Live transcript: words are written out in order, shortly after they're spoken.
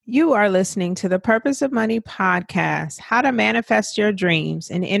You are listening to the Purpose of Money podcast, How to Manifest Your Dreams,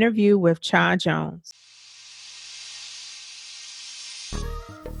 an interview with Cha Jones.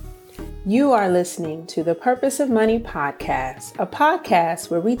 You are listening to the Purpose of Money podcast, a podcast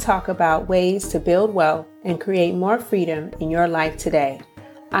where we talk about ways to build wealth and create more freedom in your life today.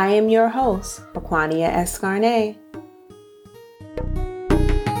 I am your host, Aquania Escarnay.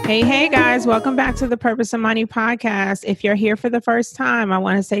 Hey guys, welcome back to the Purpose of Money podcast. If you're here for the first time, I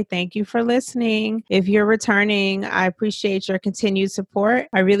want to say thank you for listening. If you're returning, I appreciate your continued support.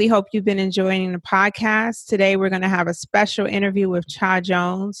 I really hope you've been enjoying the podcast. Today, we're going to have a special interview with Cha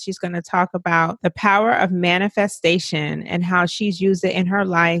Jones. She's going to talk about the power of manifestation and how she's used it in her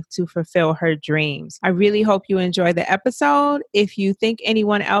life to fulfill her dreams. I really hope you enjoy the episode. If you think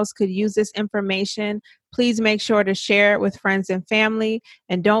anyone else could use this information, please make sure to share it with friends and family.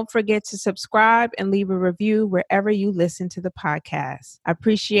 And don't forget to subscribe and leave a review wherever you listen to the podcast. I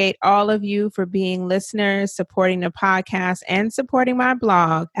appreciate all of you for being listeners, supporting the podcast, and supporting my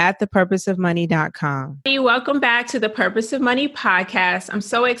blog at thepurposeofmoney.com. Hey, welcome back to the Purpose of Money podcast. I'm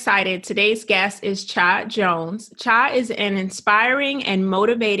so excited. Today's guest is Cha Jones. Cha is an inspiring and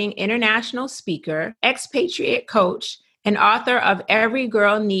motivating international speaker, expatriate coach, and author of Every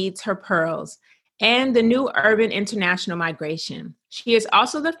Girl Needs Her Pearls and the new Urban International Migration. She is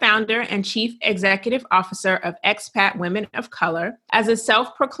also the founder and chief executive officer of Expat Women of Color. As a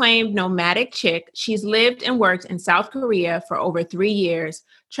self-proclaimed nomadic chick, she's lived and worked in South Korea for over 3 years,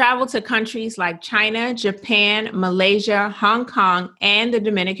 traveled to countries like China, Japan, Malaysia, Hong Kong, and the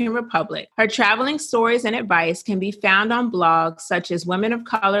Dominican Republic. Her traveling stories and advice can be found on blogs such as Women of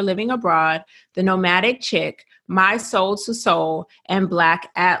Color Living Abroad, The Nomadic Chick, My Soul to Soul, and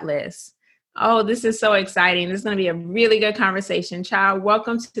Black Atlas. Oh, this is so exciting. This is going to be a really good conversation. Cha,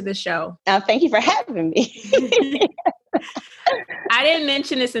 welcome to the show. Thank you for having me. I didn't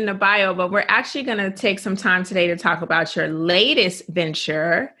mention this in the bio, but we're actually going to take some time today to talk about your latest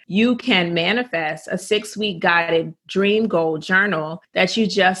venture, You Can Manifest, a 6-week guided dream goal journal that you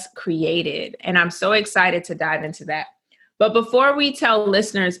just created. And I'm so excited to dive into that. But before we tell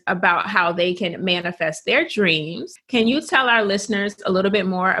listeners about how they can manifest their dreams, can you tell our listeners a little bit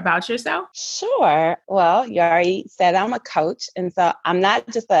more about yourself? Sure. Well, you already said I'm a coach. And so I'm not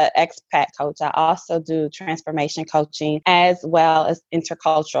just an expat coach. I also do transformation coaching as well as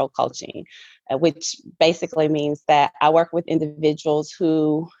intercultural coaching, which basically means that I work with individuals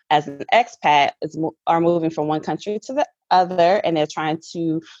who, as an expat, are moving from one country to the other, and they're trying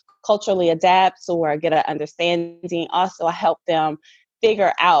to culturally adapt or get an understanding. Also, I help them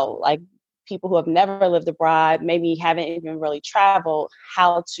figure out, like people who have never lived abroad, maybe haven't even really traveled,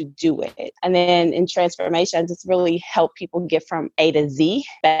 how to do it. And then in transformation, I just really help people get from A to Z,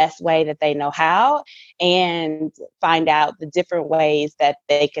 best way that they know how, and find out the different ways that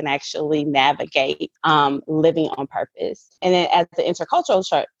they can actually navigate living on purpose. And then as the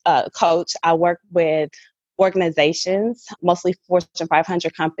intercultural coach, I work with organizations, mostly Fortune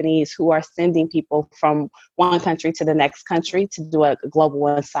 500 companies, who are sending people from one country to the next country to do a global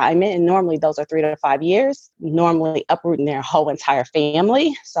assignment. And normally those are 3 to 5 years, normally uprooting their whole entire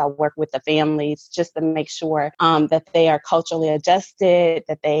family. So I work with the families just to make sure that they are culturally adjusted,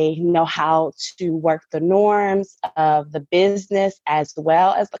 that they know how to work the norms of the business as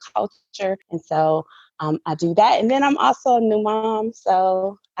well as the culture. And so I do that. And then I'm also a new mom.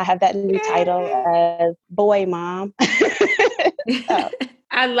 So I have that new title as boy mom.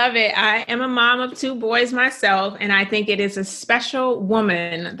 I love it. I am a mom of 2 boys myself, and I think it is a special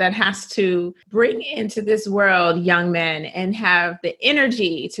woman that has to bring into this world young men and have the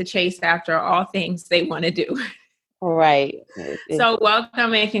energy to chase after all things they want to do. Right. So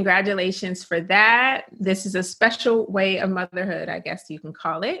welcome and congratulations for that. This is a special way of motherhood, I guess you can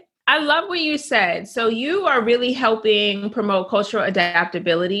call it. I love what you said. So you are really helping promote cultural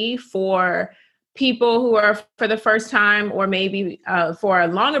adaptability for people who are for the first time or maybe for a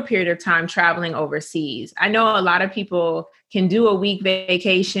longer period of time traveling overseas. I know a lot of people can do a week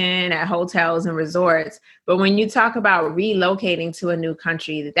vacation at hotels and resorts, but when you talk about relocating to a new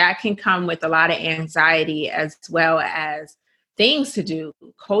country, that can come with a lot of anxiety as well as things to do,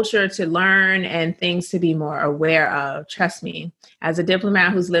 culture to learn, and things to be more aware of. Trust me, as a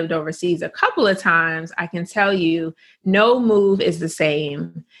diplomat who's lived overseas a couple of times, I can tell you no move is the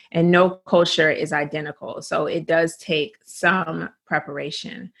same and no culture is identical. So it does take some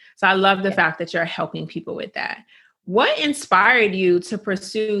preparation. So I love the fact that you're helping people with that. What inspired you to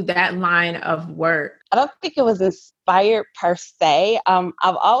pursue that line of work? I don't think it was inspired per se. I've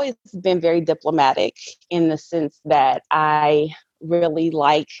always been very diplomatic in the sense that I really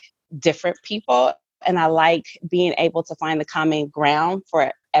like different people and I like being able to find the common ground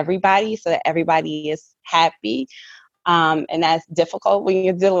for everybody so that everybody is happy. And that's difficult when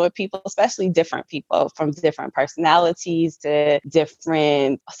you're dealing with people, especially different people from different personalities to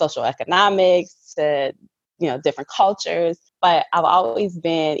different social economics to, different cultures. But I've always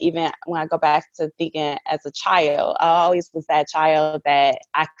been, even when I go back to thinking as a child, I always was that child that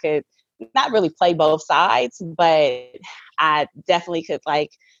I could not really play both sides, but I definitely could, like,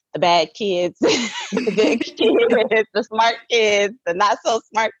 the bad kids, the good kids, the smart kids, the not so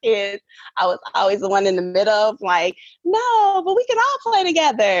smart kids. I was always the one in the middle, like, no, but we can all play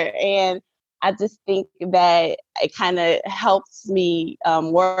together. And I just think that it kind of helps me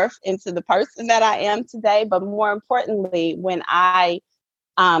morph into the person that I am today. But more importantly, when I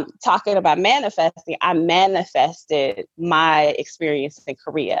talking about manifesting, I manifested my experience in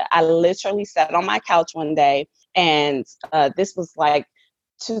Korea. I literally sat on my couch one day, and this was like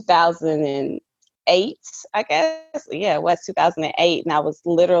 2008, I guess. Yeah, it was 2008. And I was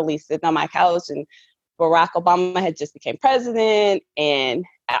literally sitting on my couch, and Barack Obama had just became president, and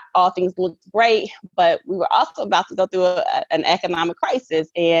all things looked great. But we were also about to go through an economic crisis.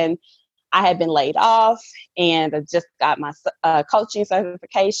 And I had been laid off, and I just got my coaching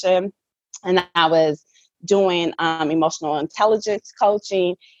certification, and I was doing emotional intelligence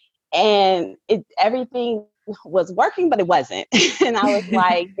coaching, and everything was working, but it wasn't. And I was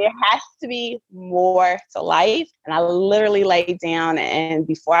like, there has to be more to life. And I literally laid down, and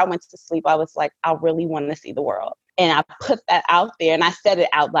before I went to sleep, I was like, I really want to see the world. And I put that out there, and I said it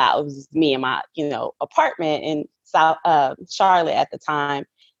out loud. It was just me in my, apartment in South Charlotte at the time.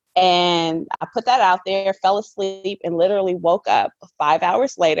 And I put that out there, fell asleep, and literally woke up 5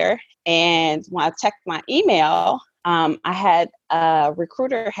 hours later. And when I checked my email, I had a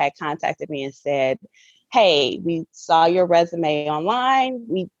recruiter had contacted me and said, hey, we saw your resume online.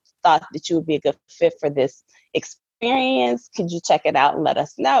 We thought that you would be a good fit for this experience. Could you check it out and let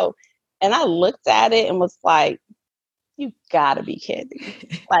us know? And I looked at it and was like, you gotta be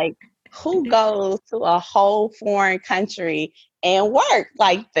kidding. Like, who goes to a whole foreign country and work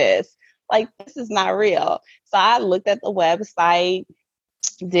like this? Like, this is not real. So I looked at the website,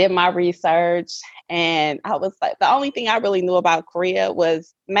 did my research, and I was like, the only thing I really knew about Korea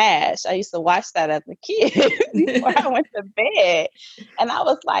was MASH. I used to watch that as a kid before I went to bed. And I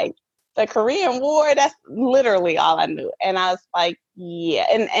was like, the Korean War, that's literally all I knew. And I was like, yeah.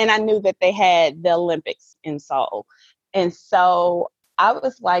 And I knew that they had the Olympics in Seoul. And so I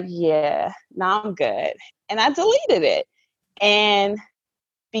was like, yeah, no, I'm good. And I deleted it. And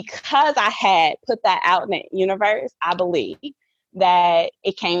because I had put that out in the universe, I believe that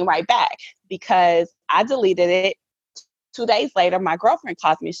it came right back, because I deleted it. 2 days later, my girlfriend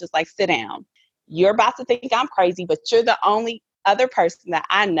calls me. She's like, sit down. You're about to think I'm crazy, but you're the only other person that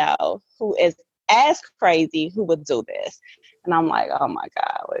I know who is as crazy who would do this. And I'm like, oh my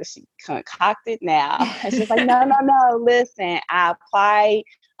God, what is she concocted now? And she's like, no, listen, I applied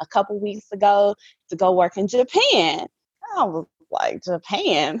a couple weeks ago to go work in Japan. I was like,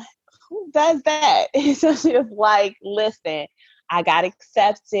 Japan? Who does that? And so she was like, listen, I got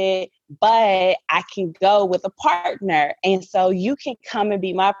accepted, but I can go with a partner. And so you can come and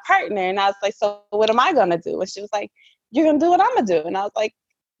be my partner. And I was like, so what am I going to do? And she was like, you're going to do what I'm going to do. And I was like,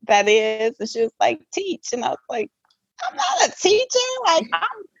 that is. And she was like, teach. And I was like, I'm not a teacher. Like,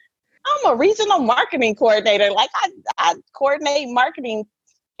 I'm a regional marketing coordinator. Like, I coordinate marketing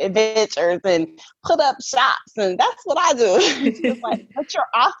adventures and put up shops. And that's what I do. She was like, but you're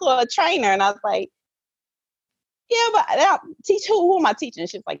also a trainer. And I was like, yeah, but now teach who am I teaching?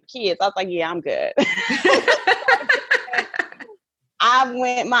 She was like, kids. I was like, yeah, I'm good.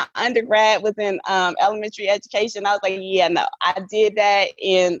 My undergrad was in elementary education. I was like, yeah, no, I did that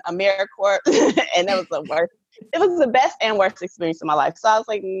in AmeriCorps, and it was the worst. It was the best and worst experience of my life. So I was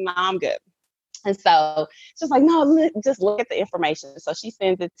like, no, I'm good. And so she's like, no, just look at the information. So she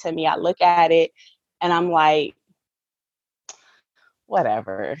sends it to me. I look at it, and I'm like,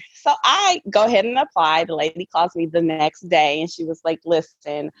 whatever. So I go ahead and apply. The lady calls me the next day, and she was like,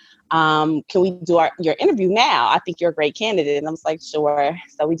 listen, can we do your interview now? I think you're a great candidate. And I was like, sure.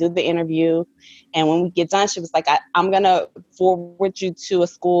 So we do the interview. And when we get done, she was like, I'm going to forward you to a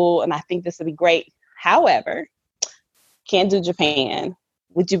school, and I think this would be great. However, can't do Japan.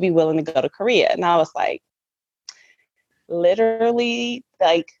 Would you be willing to go to Korea? And I was like, literally,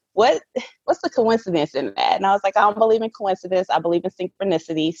 like, what's the coincidence in that? And I was like, I don't believe in coincidence. I believe in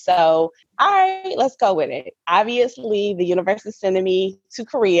synchronicity. So, all right, let's go with it. Obviously, the universe is sending me to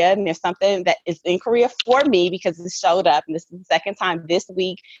Korea, and there's something that is in Korea for me because it showed up. And this is the second time this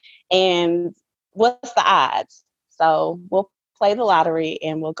week. And what's the odds? So we'll play the lottery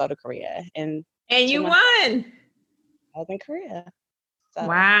and we'll go to Korea. And And you won. I was in Korea. So.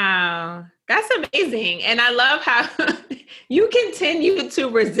 Wow. That's amazing. And I love how you continue to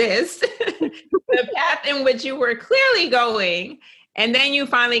resist the path in which you were clearly going. And then you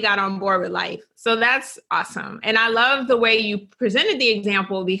finally got on board with life. So that's awesome. And I love the way you presented the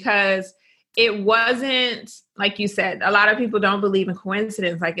example, because it wasn't, like you said, a lot of people don't believe in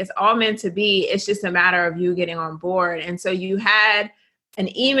coincidence. Like, it's all meant to be. It's just a matter of you getting on board. And so you had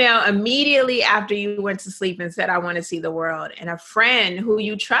an email immediately after you went to sleep and said, I want to see the world. And a friend who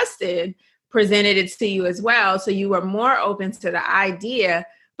you trusted presented it to you as well. So you were more open to the idea.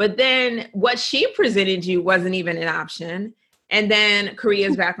 But then what she presented you wasn't even an option. And then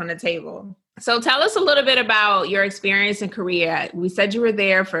Korea's back on the table. So tell us a little bit about your experience in Korea. We said you were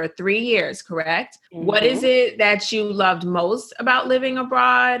there for 3 years, correct? Mm-hmm. What is it that you loved most about living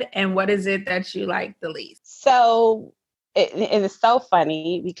abroad? And what is it that you liked the least? So it is so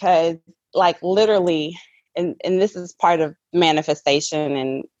funny because, like, literally, and this is part of manifestation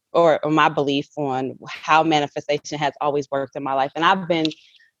and or my belief on how manifestation has always worked in my life. And I've been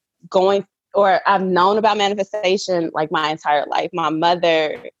I've known about manifestation like my entire life. My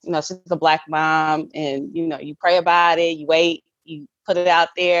mother, she's a Black mom, and, you pray about it, you wait, you put it out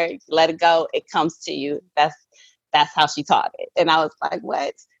there, you let it go, it comes to you. That's how she taught it. And I was like,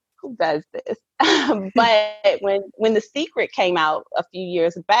 what? Who does this? But when The Secret came out a few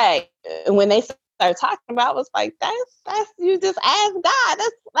years back, and when they started talking about it, I was like, that's you just ask God.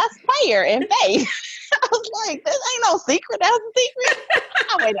 That's prayer and faith. I was like, this ain't no secret. That's a secret.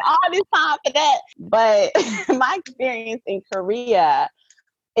 I waited all this time for that. But my experience in Korea,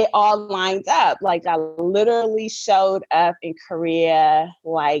 it all lined up. Like, I literally showed up in Korea,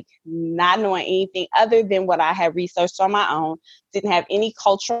 like, not knowing anything other than what I had researched on my own. Didn't have any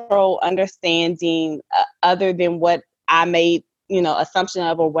cultural understanding other than what I made, assumption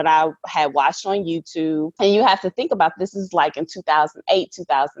of, or what I had watched on YouTube. And you have to think about, this is like in 2008,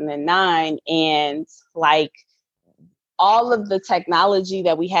 2009. And like, all of the technology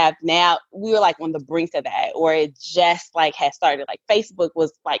that we have now, we were like on the brink of that, or it just like had started. Like, Facebook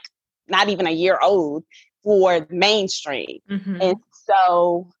was like not even a year old for mainstream. Mm-hmm. And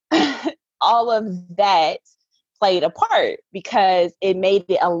so all of that played a part, because it made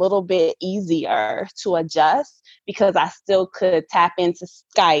it a little bit easier to adjust, because I still could tap into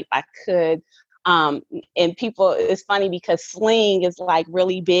Skype. I could, and people, it's funny because Sling is like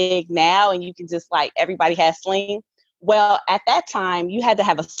really big now, and you can just like, everybody has Sling. Well, at that time, you had to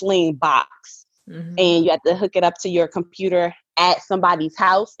have a Sling box, mm-hmm. and you had to hook it up to your computer at somebody's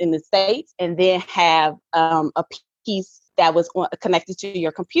house in the States, and then have a piece that was connected to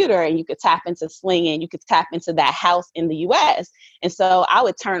your computer, and you could tap into Sling, and you could tap into that house in the US. And so I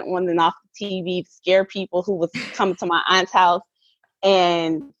would turn on and off the TV to scare people who was coming to my aunt's house.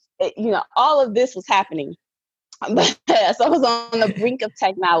 And, all of this was happening. So I was on the brink of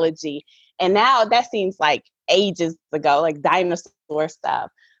technology. And now that seems like ages ago, like dinosaur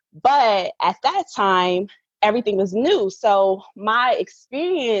stuff. But at that time, everything was new. So my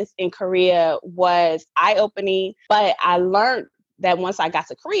experience in Korea was eye-opening, but I learned that once I got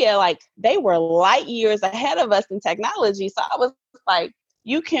to Korea, like, they were light years ahead of us in technology. So I was like,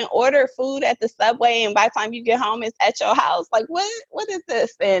 you can order food at the Subway, and by the time you get home, it's at your house. Like, what is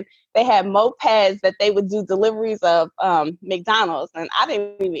this? And they had mopeds that they would do deliveries of McDonald's, and I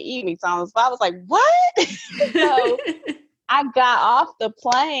didn't even eat McDonald's. So I was like, what? So I got off the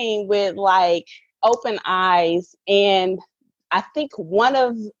plane with like open eyes. And I think one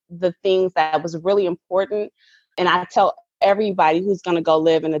of the things that was really important, and I tell everybody who's going to go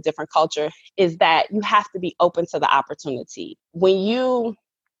live in a different culture, is that you have to be open to the opportunity.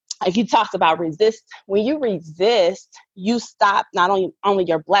 Like you talked about when you resist, you stop not only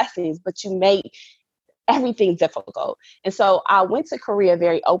your blessings, but you make everything difficult. And so I went to Korea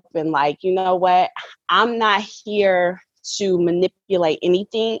very open, like, you know what? I'm not here to manipulate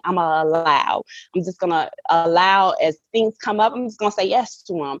anything. I'm just going to allow, as things come up, I'm just going to say yes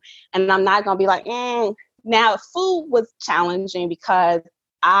to them. And I'm not going to be like, Now, food was challenging because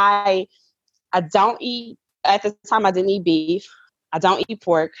I don't eat, at the time I didn't eat beef. I don't eat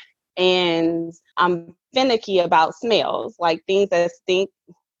pork. And I'm finicky about smells, like things that stink,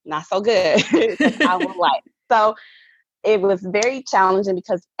 not so good. I don't like. So it was very challenging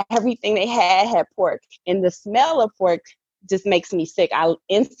because everything they had pork, and the smell of pork just makes me sick. I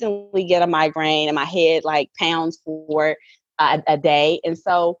instantly get a migraine, and my head like pounds for a day. And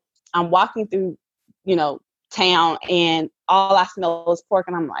so I'm walking through, town, and all I smell is pork,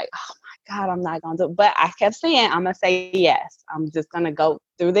 and I'm like, oh my God, I'm not going to do it. But I kept saying, I'm going to say yes. I'm just going to go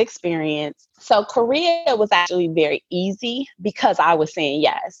through the experience. So Korea was actually very easy because I was saying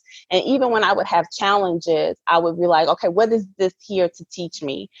yes. And even when I would have challenges, I would be like, okay, what is this here to teach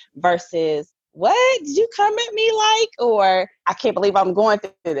me versus what did you come at me like? Or I can't believe I'm going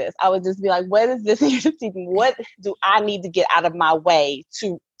through this. I would just be like, what is this here to teach me? What do I need to get out of my way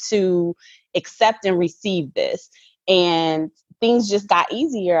to accept and receive this? And things just got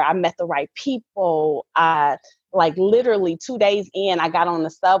easier. I met the right people. Like literally 2 days in, I got on the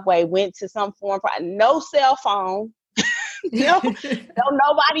subway, went to some form, no cell phone.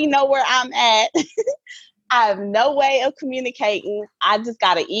 Nobody know where I'm at. I have no way of communicating. I just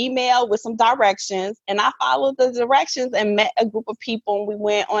got an email with some directions, and I followed the directions and met a group of people, and we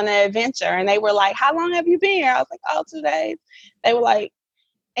went on an adventure. And they were like, how long have you been here? I was like, oh, 2 days. They were like,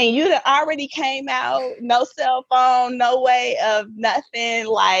 and you already came out, no cell phone, no way of nothing.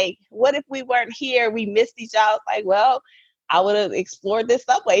 Like, what if we weren't here? We missed each other. I was like, well, I would have explored this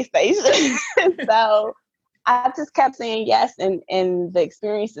subway station. So I just kept saying yes, and the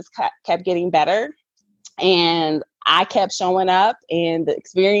experiences kept getting better. And I kept showing up, and the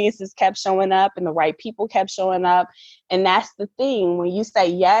experiences kept showing up, and the right people kept showing up. And that's the thing. When you say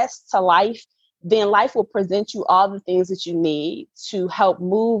yes to life, then life will present you all the things that you need to help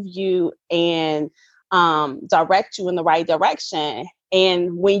move you and direct you in the right direction.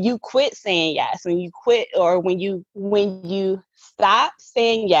 And when you quit saying yes, when you quit, or when you stop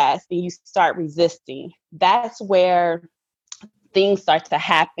saying yes and you start resisting, that's where things start to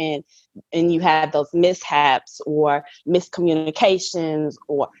happen, and you have those mishaps or miscommunications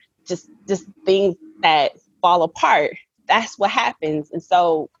or just things that fall apart. That's what happens. And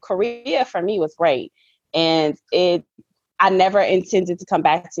so Korea for me was great. And I never intended to come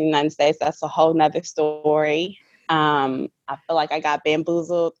back to the United States. That's a whole nother story. I feel like I got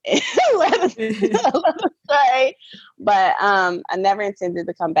bamboozled but I never intended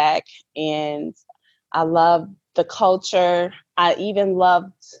to come back. And I love the culture. I even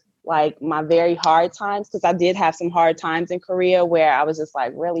loved like my very hard times, because I did have some hard times in Korea where I was just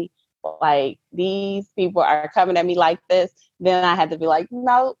like, really, like these people are coming at me like this. Then I had to be like,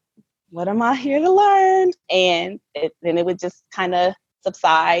 no, what am I here to learn? And then it would just kind of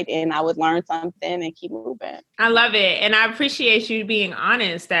subside, and I would learn something and keep moving. I love it. And I appreciate you being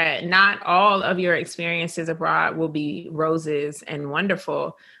honest that not all of your experiences abroad will be roses and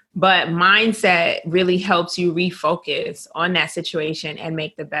wonderful. But mindset really helps you refocus on that situation and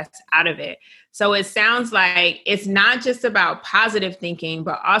make the best out of it. So it sounds like it's not just about positive thinking,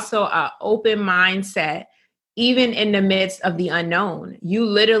 but also an open mindset, even in the midst of the unknown. You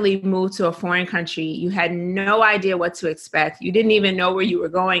literally moved to a foreign country. You had no idea what to expect. You didn't even know where you were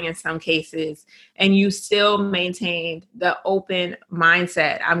going in some cases. And you still maintained the open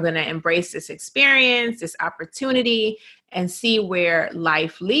mindset. I'm going to embrace this experience, this opportunity, and see where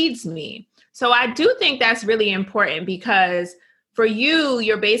life leads me. So I do think that's really important, because for you,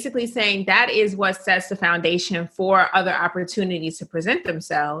 you're basically saying that is what sets the foundation for other opportunities to present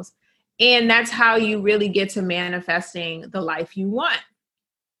themselves. And that's how you really get to manifesting the life you want.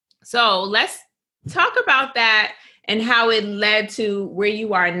 So let's talk about that and how it led to where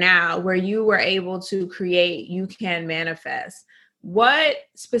you are now, where you were able to create You Can Manifest. What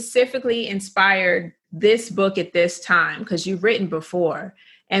specifically inspired this book at this time? Because you've written before.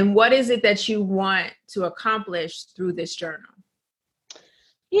 And what is it that you want to accomplish through this journal?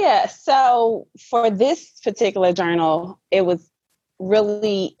 Yeah, so for this particular journal, it was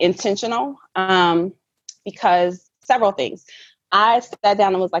really intentional because several things. I sat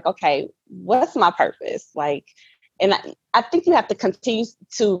down and was like, okay, what's my purpose? Like, and I think you have to continue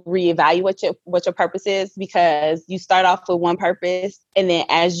to reevaluate what your purpose is, because you start off with one purpose, and then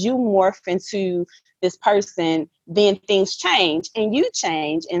as you morph into this person, then things change and you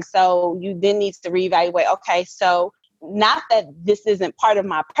change. And so you then need to reevaluate, okay, so not that this isn't part of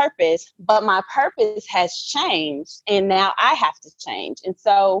my purpose, but my purpose has changed and now I have to change. And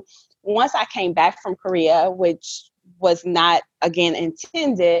so once I came back from Korea, which was not, again,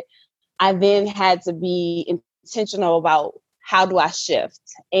 intended, I then had to be intentional about how do I shift.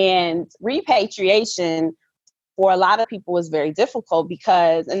 And repatriation for a lot of people is very difficult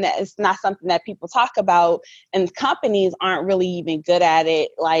because, and that it's not something that people talk about, and companies aren't really even good at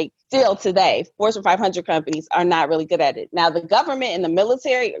it. Like still today, Fortune 500 companies are not really good at it. Now the government and the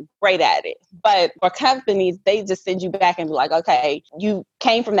military are great at it, but for companies, they just send you back and be like, okay, you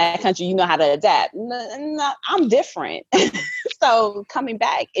came from that country, you know how to adapt. No, I'm different. So coming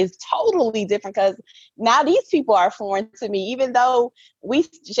back is totally different because now these people are foreign to me, even though we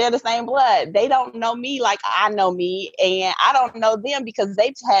share the same blood. They don't know me like I know me, and I don't know them because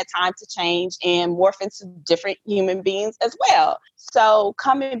they've had time to change and morph into different human beings as well. So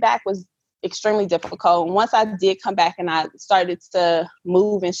coming back was extremely difficult. And once I did come back and I started to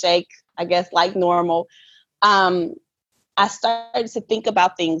move and shake, I guess, like normal, I started to think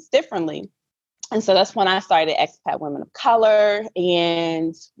about things differently. And so that's when I started Expat Women of Color,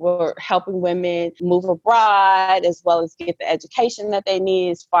 and we're helping women move abroad as well as get the education that they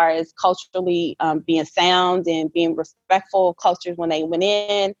need as far as culturally being sound and being respectful of cultures when they went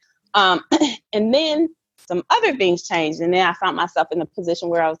in. And then some other things changed. And then I found myself in a position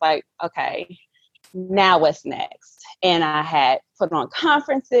where I was like, okay, now what's next? And I had put on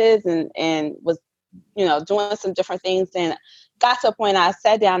conferences and was, doing some different things, and got to a point I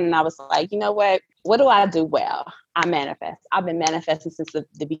sat down and I was like, you know what do I do well? I manifest. I've been manifesting since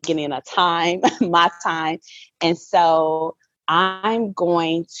the beginning of time, my time. And so I'm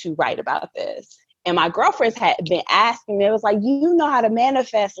going to write about this. And my girlfriends had been asking me, it was like, you know how to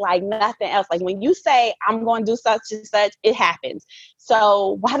manifest like nothing else. Like when you say I'm going to do such and such, it happens.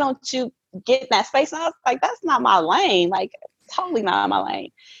 So why don't you get in that space? And I was like, that's not my lane. Like totally not my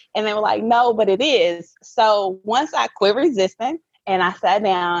lane. And they were like, no, but it is. So once I quit resisting and I sat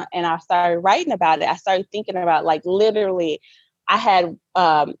down and I started writing about it, I started thinking about like literally I had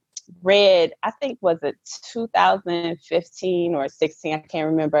read, I think, was it 2015 or 16? I can't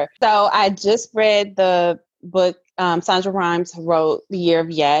remember. So I just read the book Sandra Rhimes wrote, The Year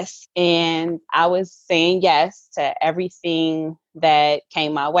of Yes. And I was saying yes to everything that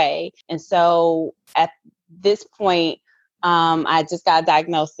came my way. And so at this point, I just got a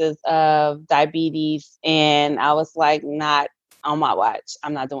diagnosis of diabetes, and I was like, not on my watch.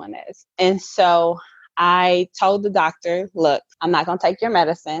 I'm not doing this. And so I told the doctor, look, I'm not going to take your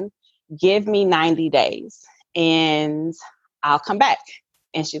medicine. Give me 90 days and I'll come back.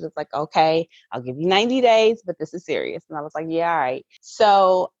 And she was like, okay, I'll give you 90 days, but this is serious. And I was like, yeah, all right.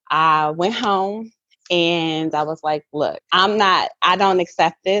 So I went home. And I was like, look, I don't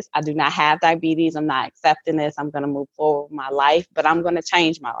accept this. I do not have diabetes. I'm not accepting this. I'm going to move forward with my life, but I'm going to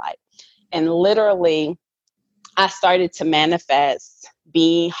change my life. And literally, I started to manifest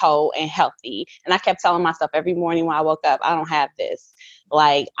being whole and healthy. And I kept telling myself every morning when I woke up, I don't have this.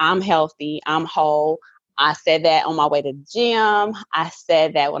 Like, I'm healthy. I'm whole. I said that on my way to the gym. I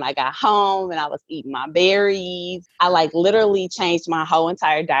said that when I got home and I was eating my berries. I literally changed my whole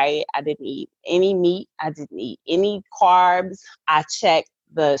entire diet. I didn't eat any meat. I didn't eat any carbs. I checked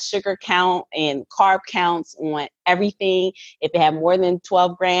the sugar count and carb counts on everything. If it had more than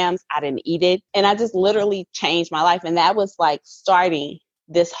 12 grams, I didn't eat it. And I just literally changed my life. And that was starting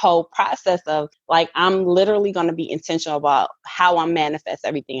this whole process of I'm literally going to be intentional about how I manifest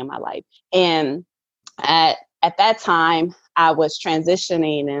everything in my life. And at that time, I was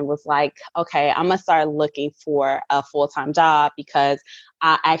transitioning and was like, okay, I'm going to start looking for a full-time job because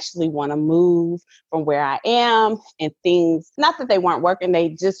I actually want to move from where I am, and things, not that they weren't working, they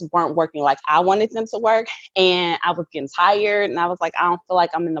just weren't working like I wanted them to work. And I was getting tired and I was like, I don't feel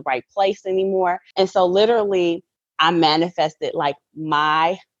like I'm in the right place anymore. And so literally I manifested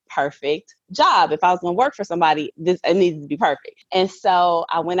my perfect job. If I was going to work for somebody, it needed to be perfect. And so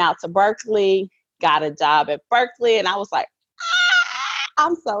I went out to Berkeley, got a job at Berkeley, and I was like,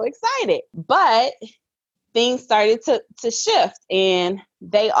 I'm so excited. But things started to shift, and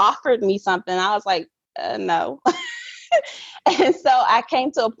they offered me something. I was like, no. And so I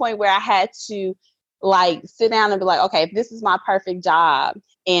came to a point where I had to sit down and be like, okay, if this is my perfect job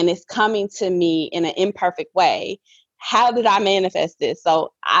and it's coming to me in an imperfect way, how did I manifest this?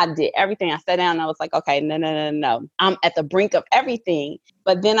 So I did everything. I sat down and I was like, okay, no. I'm at the brink of everything.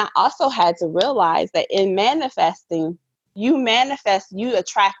 But then I also had to realize that in manifesting, you manifest, you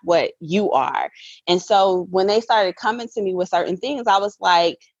attract what you are. And so when they started coming to me with certain things, I was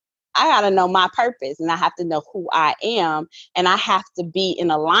like, I got to know my purpose, and I have to know who I am, and I have to be in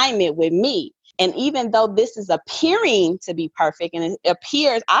alignment with me. And even though this is appearing to be perfect, and it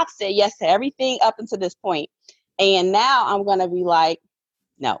appears I've said yes to everything up until this point, and now I'm going to be like,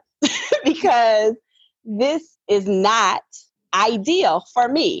 no, because this is not ideal for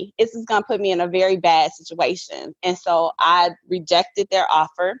me. This is going to put me in a very bad situation. And so I rejected their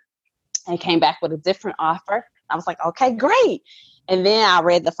offer and came back with a different offer. I was like, okay, great. And then I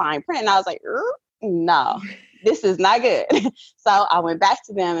read the fine print and I was like, no, this is not good. So I went back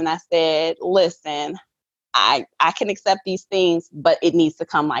to them and I said, listen, I can accept these things, but it needs to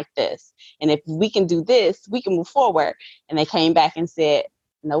come like this. And if we can do this, we can move forward. And they came back and said,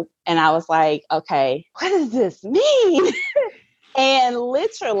 nope. And I was like, okay, what does this mean? And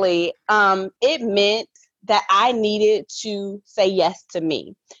literally, it meant that I needed to say yes to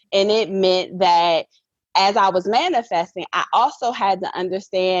me. And it meant that as I was manifesting, I also had to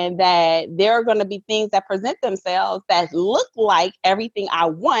understand that there are going to be things that present themselves that look like everything I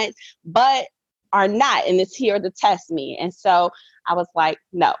want, but are not. And it's here to test me. And so I was like,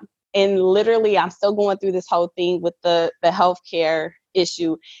 no. And literally, I'm still going through this whole thing with the healthcare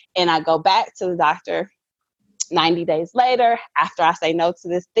issue. And I go back to the doctor 90 days later after I say no to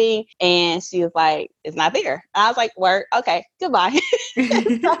this thing. And she was like, it's not there. And I was like, word, okay, goodbye. So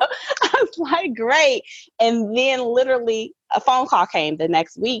I was like, great. And then literally a phone call came the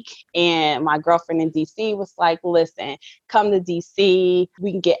next week. And my girlfriend in DC was like, listen, come to DC.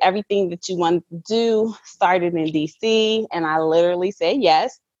 We can get everything that you want to do started in DC. And I literally said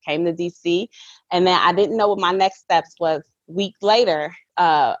yes, came to DC. And then I didn't know what my next steps was. Week later,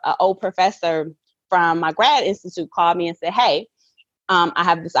 an old professor from my grad institute called me and said, hey, I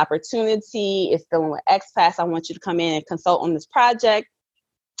have this opportunity. It's dealing with expats. I want you to come in and consult on this project.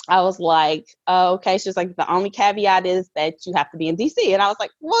 I was like, oh, okay. She's like, the only caveat is that you have to be in DC. And I was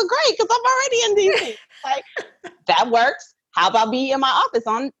like, well, great, because I'm already in DC. Like, that works. How about be in my office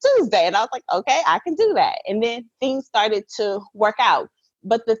on Tuesday? And I was like, okay, I can do that. And then things started to work out.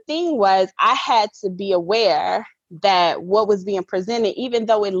 But the thing was, I had to be aware that what was being presented, even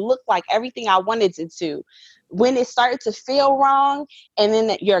though it looked like everything I wanted it to, when it started to feel wrong, and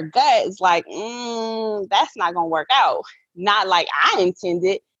then your gut is like, that's not going to work out, not like I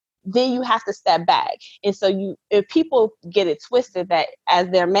intended, then you have to step back. And so if people get it twisted that as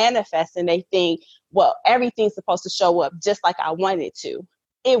they're manifesting, they think, well, everything's supposed to show up just like I want it to.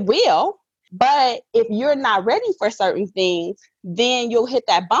 It will. But if you're not ready for certain things, then you'll hit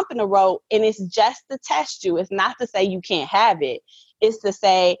that bump in the road, and it's just to test you. It's not to say you can't have it. It's to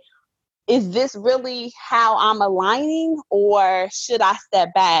say, is this really how I'm aligning, or should I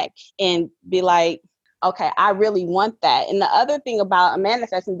step back and be like, okay, I really want that? And the other thing about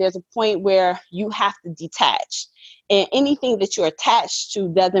manifesting, there's a point where you have to detach. And anything that you're attached to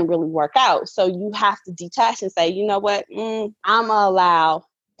doesn't really work out. So you have to detach and say, you know what, I'm going to allow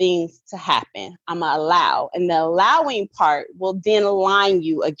things to happen. I'm going to allow. And the allowing part will then align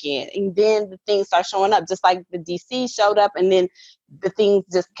you again. And then the things start showing up, just like the DC showed up, and then the things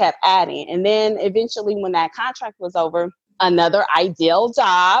just kept adding. And then eventually, when that contract was over, another ideal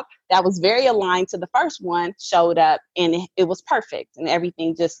job that was very aligned to the first one showed up, and it was perfect, and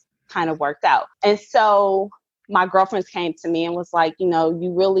everything just kind of worked out. And so my girlfriends came to me and was like, you know,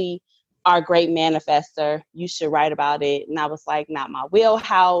 you really are a great manifester. You should write about it. And I was like, not my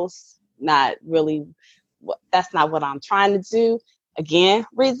wheelhouse, not really. That's not what I'm trying to do. Again,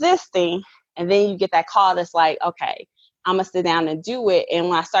 resisting. And then you get that call that's like, okay, I'm going to sit down and do it. And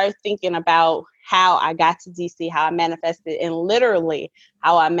when I started thinking about how I got to DC, how I manifested, and literally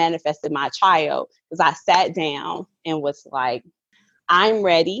how I manifested my child, because I sat down and was like, I'm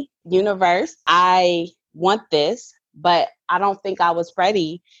ready, universe. I want this, but I don't think I was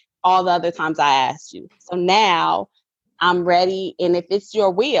ready all the other times I asked you. So now I'm ready. And if it's your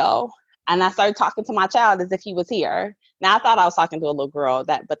will, and I started talking to my child as if he was here. Now I thought I was talking to a little girl,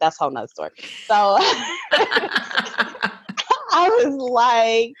 but that's a whole nother story. So I was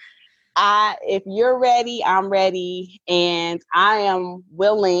like, if you're ready, I'm ready. And I am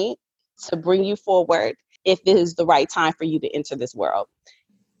willing to bring you forward if this is the right time for you to enter this world.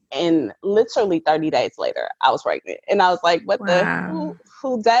 And literally 30 days later, I was pregnant. And I was like,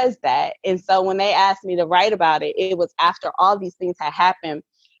 who does that? And so when they asked me to write about it, it was after all these things had happened.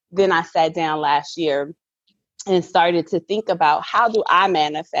 Then I sat down last year and started to think about, how do I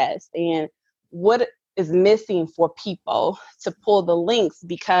manifest, and what is missing for people to pull the links?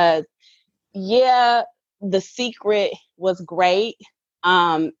 Because yeah, The Secret was great.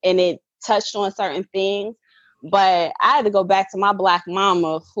 And it touched on certain things, but I had to go back to my Black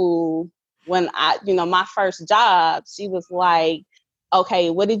mama, who, when my first job, she was like, okay,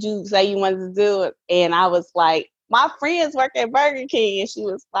 what did you say you wanted to do? And I was like, my friends work at Burger King. And she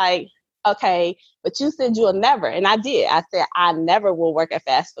was like, okay, but you said you'll never. And I did. I said, I never will work at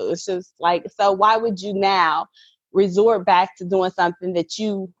fast food. It's just like, so why would you now resort back to doing something that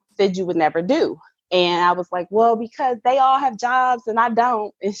you said you would never do? And I was like, well, because they all have jobs and I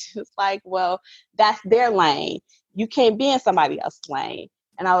don't. And she was like, well, that's their lane. You can't be in somebody else's lane.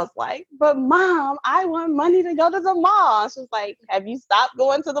 And I was like, but Mom, I want money to go to the mall. She was like, have you stopped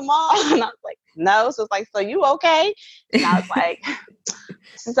going to the mall? And I was like, no. She was like, so you okay? And I was like,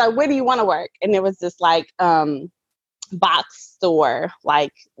 she's like, where do you want to work? And it was this like box store,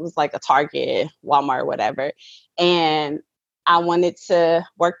 like it was like a Target, Walmart, whatever. And I wanted to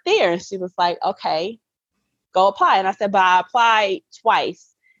work there. And she was like, okay, go apply. And I said, but I applied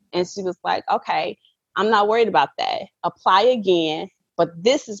twice. And she was like, okay, I'm not worried about that. Apply again, but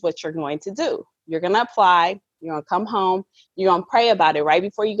this is what you're going to do. You're going to apply. You're going to come home. You're going to pray about it right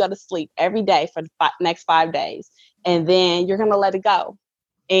before you go to sleep every day for the next 5 days. And then you're going to let it go.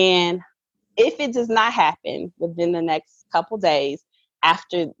 And if it does not happen within the next couple days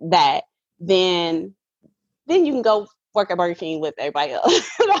after that, then you can go work at Burger King with everybody else.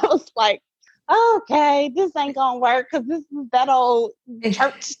 And I was like, okay, this ain't gonna work because this is that old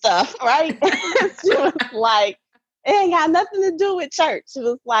church stuff, right? She was like, it ain't got nothing to do with church. She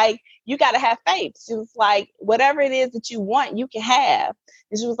was like, you got to have faith. She was like, whatever it is that you want, you can have.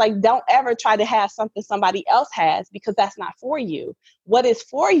 And she was like, don't ever try to have something somebody else has because that's not for you. What is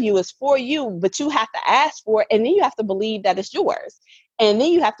for you, but you have to ask for it. And then you have to believe that it's yours. And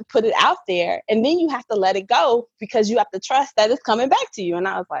then you have to put it out there. And then you have to let it go because you have to trust that it's coming back to you. And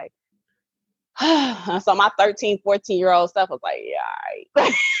I was like, so my 13, 14-year-old self was like, yeah, all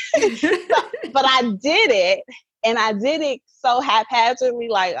right. But I did it. And I did it so haphazardly,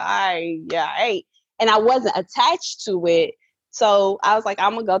 like, all right, yeah, all right. And I wasn't attached to it. So I was like,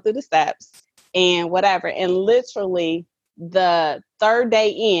 I'm going to go through the steps and whatever. And literally the third day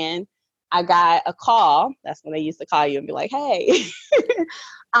in, I got a call. That's when they used to call you and be like, hey,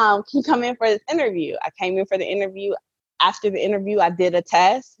 can you come in for this interview? I came in for the interview. After the interview, I did a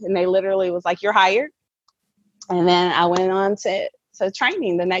test and they literally was like, you're hired. And then I went on to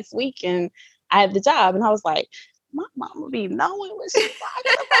training the next week and I had the job. And I was like, my mama be knowing what she's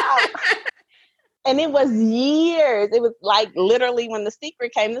talking about. And it was years. It was like literally when The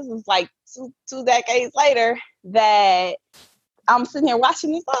Secret came, this was like two decades later, that I'm sitting here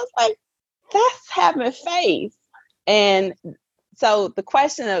watching this. I was like, that's having faith. And so the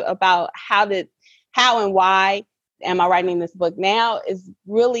question about how and why am I writing this book now is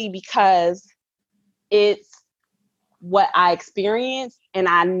really because it's what I experienced. And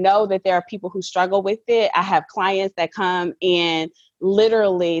I know that there are people who struggle with it. I have clients that come and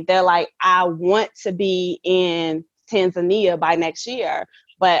literally they're like, I want to be in Tanzania by next year,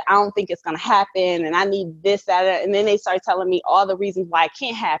 but I don't think it's going to happen. And I need this, that, and then they start telling me all the reasons why it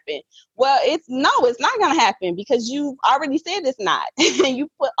can't happen. Well, it's not going to happen because you already said it's not. And you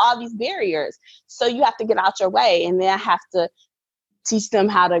put all these barriers. So you have to get out your way. And then I have to teach them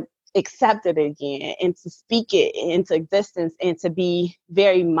how to accept it again and to speak it into existence and to be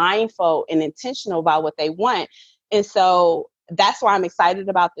very mindful and intentional about what they want. And so that's why I'm excited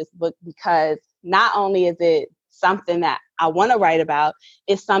about this book, because not only is it something that I want to write about,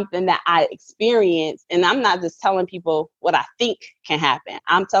 it's something that I experience. And I'm not just telling people what I think can happen.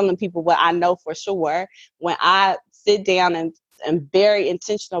 I'm telling people what I know for sure. When I sit down and am very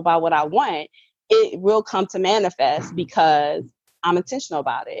intentional about what I want, it will come to manifest because I'm intentional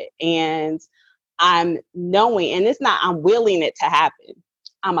about it. And I'm knowing, and it's not, I'm willing it to happen.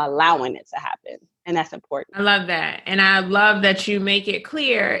 I'm allowing it to happen. And that's important. I love that. And I love that you make it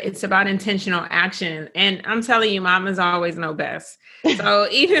clear it's about intentional action. And I'm telling you, mamas always know best. So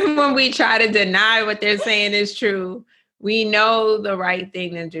even when we try to deny what they're saying is true, we know the right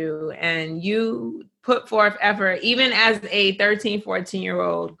thing to do. And you put forth effort, even as a 13,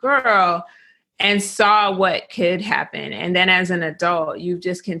 14-year-old girl, and saw what could happen. And then as an adult, you've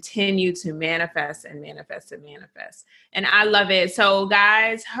just continued to manifest and manifest and manifest. And I love it. So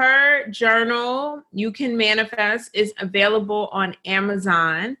guys, her journal, You Can Manifest, is available on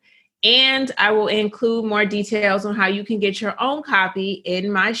Amazon. And I will include more details on how you can get your own copy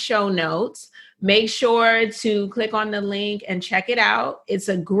in my show notes. Make sure to click on the link and check it out. It's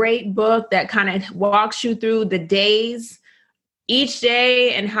a great book that kind of walks you through the days each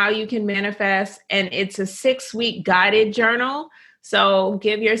day and how you can manifest. And it's a 6-week guided journal. So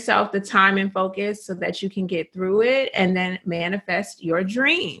give yourself the time and focus so that you can get through it and then manifest your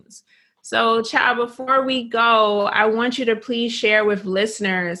dreams. So, Child, before we go, I want you to please share with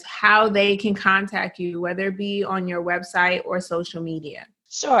listeners how they can contact you, whether it be on your website or social media.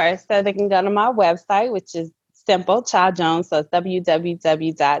 Sure. So they can go to my website, which is simple, Cha Jones. So it's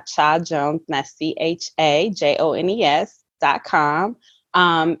www.chajones, that's CHAJONES.com.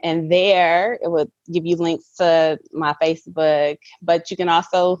 And there it will give you links to my Facebook, but you can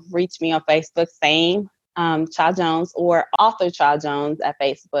also reach me on Facebook, same Cha Jones, or author Cha Jones at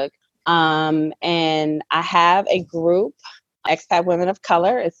Facebook. And I have a group, Expat Women of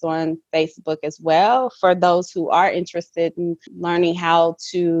Color. It's on Facebook as well for those who are interested in learning how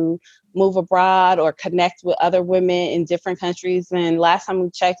to move abroad or connect with other women in different countries. And last time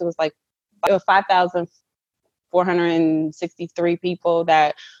we checked, it was 5,463 people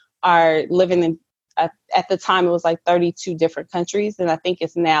that are living in, at the time, it was 32 different countries. And I think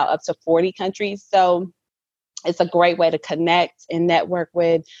it's now up to 40 countries. So It's a great way to connect and network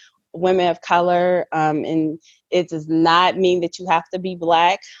with women of color. And it does not mean that you have to be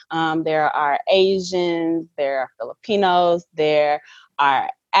Black. There are Asians, there are Filipinos, there are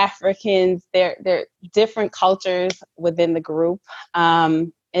Africans, there are different cultures within the group.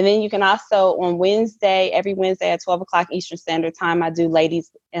 And then you can also, on every Wednesday at 12 o'clock Eastern Standard Time, I do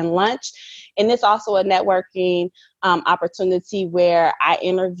Ladies and Lunch. And it's also a networking opportunity where I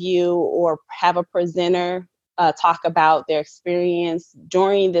interview or have a presenter talk about their experience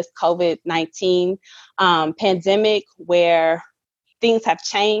during this COVID-19 pandemic, where things have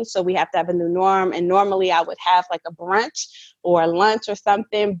changed. So we have to have a new norm. And normally I would have like a brunch or a lunch or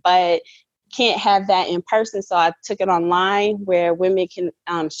something, but can't have that in person. So I took it online where women can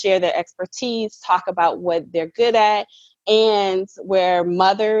share their expertise, talk about what they're good at, and where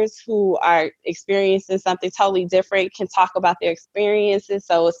mothers who are experiencing something totally different can talk about their experiences.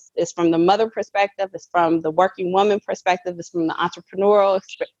 So it's from the mother perspective, it's from the working woman perspective, it's from the entrepreneurial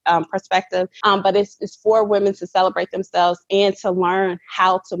perspective, but it's for women to celebrate themselves and to learn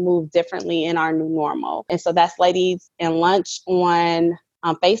how to move differently in our new normal. And so that's Ladies and Lunch on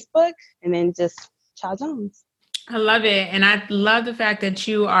Facebook, and then just Child Jones. I love it. And I love the fact that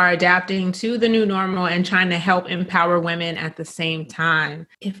you are adapting to the new normal and trying to help empower women at the same time.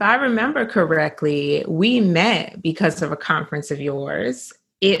 If I remember correctly, we met because of a conference of yours.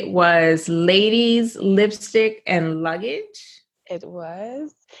 It was Ladies, Lipstick, and Luggage. It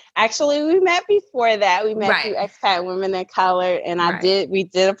was. Actually, we met before that. We met through Expat Women of Color, and we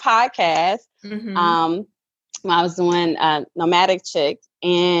did a podcast. Mm-hmm. When I was doing Nomadic Chick,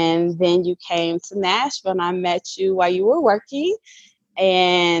 and then you came to Nashville, and I met you while you were working,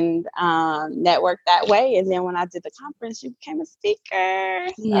 and networked that way. And then when I did the conference, you became a speaker.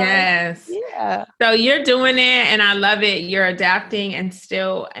 So, yes. Yeah. So you're doing it, and I love it. You're adapting and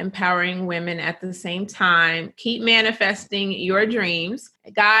still empowering women at the same time. Keep manifesting your dreams.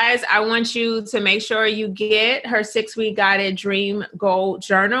 Guys, I want you to make sure you get her 6-week guided dream goal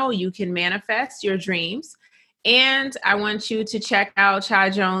journal. You can manifest your dreams. And I want you to check out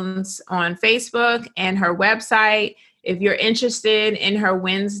Child Jones on Facebook and her website. If you're interested in her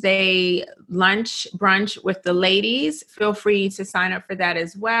Wednesday brunch with the ladies, feel free to sign up for that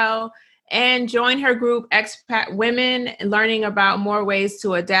as well. And join her group, Expat Women, learning about more ways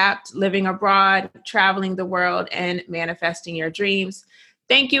to adapt, living abroad, traveling the world, and manifesting your dreams.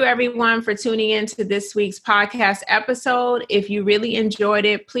 Thank you, everyone, for tuning in to this week's podcast episode. If you really enjoyed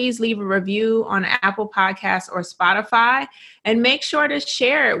it, please leave a review on Apple Podcasts or Spotify, and make sure to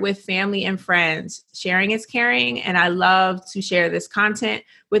share it with family and friends. Sharing is caring, and I love to share this content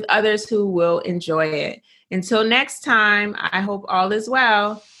with others who will enjoy it. Until next time, I hope all is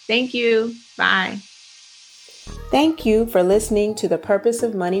well. Thank you. Bye. Thank you for listening to the Purpose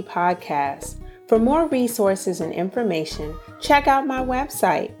of Money podcast. For more resources and information, check out my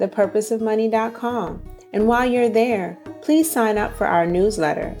website, thepurposeofmoney.com. And while you're there, please sign up for our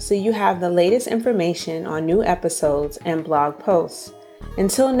newsletter so you have the latest information on new episodes and blog posts.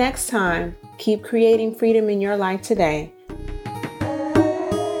 Until next time, keep creating freedom in your life today